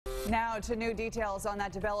Now to new details on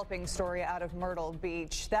that developing story out of Myrtle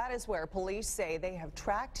Beach. That is where police say they have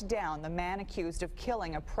tracked down the man accused of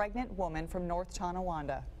killing a pregnant woman from North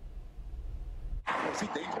Tonawanda. Is he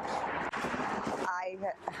dangerous? I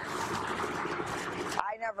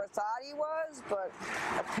never thought he was, but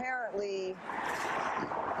apparently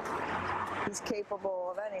he's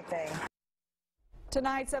capable of anything.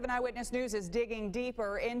 Tonight, 7 Eyewitness News is digging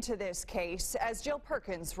deeper into this case. As Jill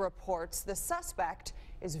Perkins reports, the suspect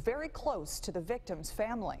is very close to the victim's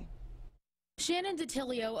family. Shannon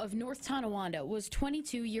DeTillio of North Tonawanda was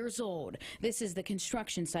 22 years old. This is the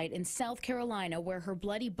construction site in South Carolina where her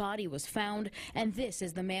bloody body was found, and this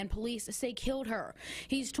is the man police say killed her.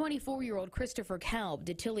 He's 24-year-old Christopher Kalb,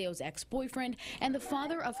 DeTillio's ex-boyfriend, and the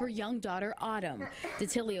father of her young daughter, Autumn.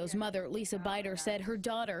 DeTillio's mother, Lisa Bider, said her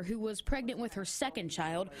daughter, who was pregnant with her second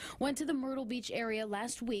child, went to the Myrtle Beach area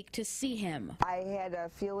last week to see him. I had a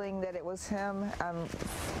feeling that it was him. I'm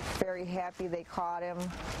very happy they caught him.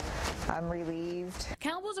 I'm relieved.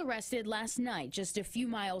 Kalb was arrested last night just a few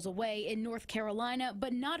miles away in North Carolina,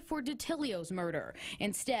 but not for DeTillio's murder.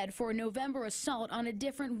 Instead, for a November assault on a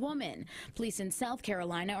different woman. Police in South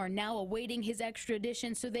Carolina are now awaiting his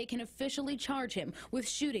extradition so they can officially charge him with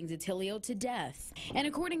shooting DeTillio to death. And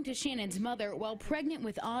according to Shannon's mother, while pregnant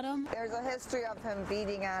with Autumn, there's a history of him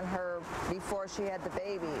beating on her before she had the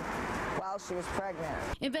baby, while she was pregnant.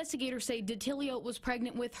 Investigators say DeTillio was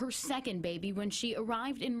pregnant with her second baby when she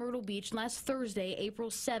arrived in Myrtle Beach last Thursday, April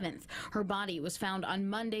 7th. Her body was found on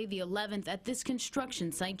Monday, the 11th, at this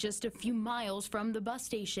construction site just a few miles from the bus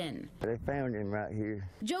station. They found him right here.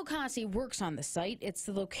 Joe Cossey works on the site. It's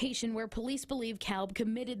the location where police believe Kalb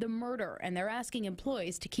committed the murder, and they're asking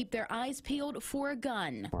employees to keep their eyes peeled for a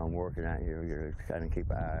gun. While I'm working out here, we're just kind of keep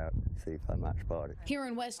an eye out, see if I might spot it. Here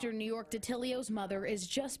in Western New York, DeTillio's mother is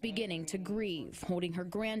just beginning to grieve, holding her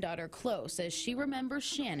granddaughter close as she remembers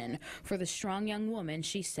Shannon for the strong young woman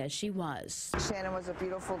she says she was. Shannon was a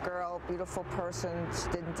beautiful girl, beautiful person. She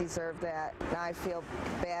didn't deserve that. Now I feel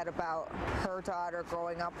bad about her daughter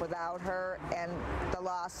growing up without her and the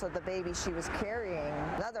loss of the baby she was carrying.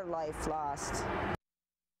 Another life lost.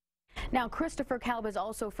 Now, Christopher Kalb is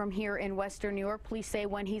also from here in Western New York. Police say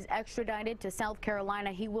when he's extradited to South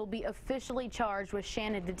Carolina, he will be officially charged with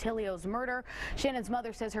Shannon DeTillio's murder. Shannon's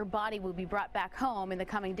mother says her body will be brought back home in the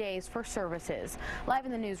coming days for services. Live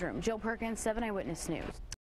in the newsroom, Jill Perkins, 7 Eyewitness News.